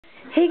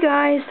Hey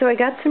guys, so I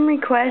got some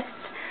requests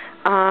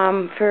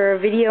for a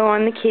video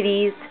on the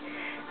kitties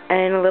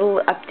and a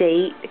little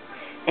update,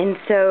 and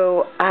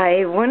so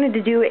I wanted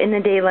to do it in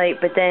the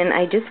daylight, but then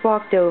I just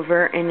walked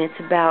over and it's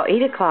about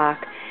 8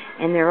 o'clock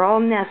and they're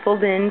all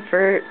nestled in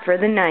for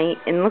the night,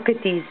 and look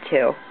at these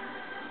two.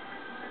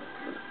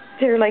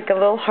 They're like a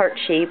little heart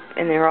shape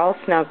and they're all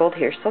snuggled.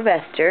 Here's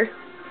Sylvester,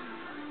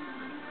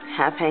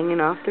 half hanging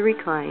off the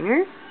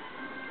recliner.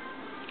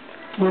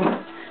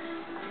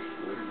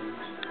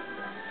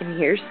 And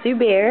here's Sue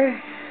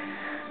Bear.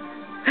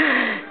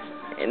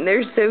 And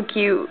they're so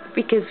cute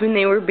because when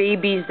they were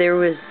babies there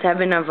was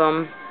 7 of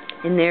them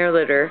in their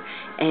litter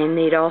and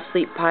they'd all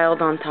sleep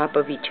piled on top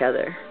of each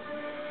other.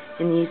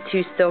 And these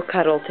two still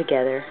cuddle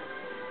together.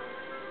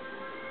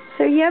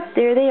 So yep,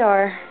 there they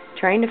are,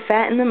 trying to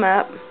fatten them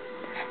up.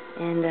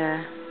 And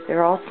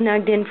they're all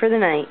snugged in for the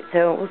night.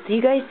 So we'll see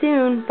you guys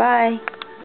soon. Bye.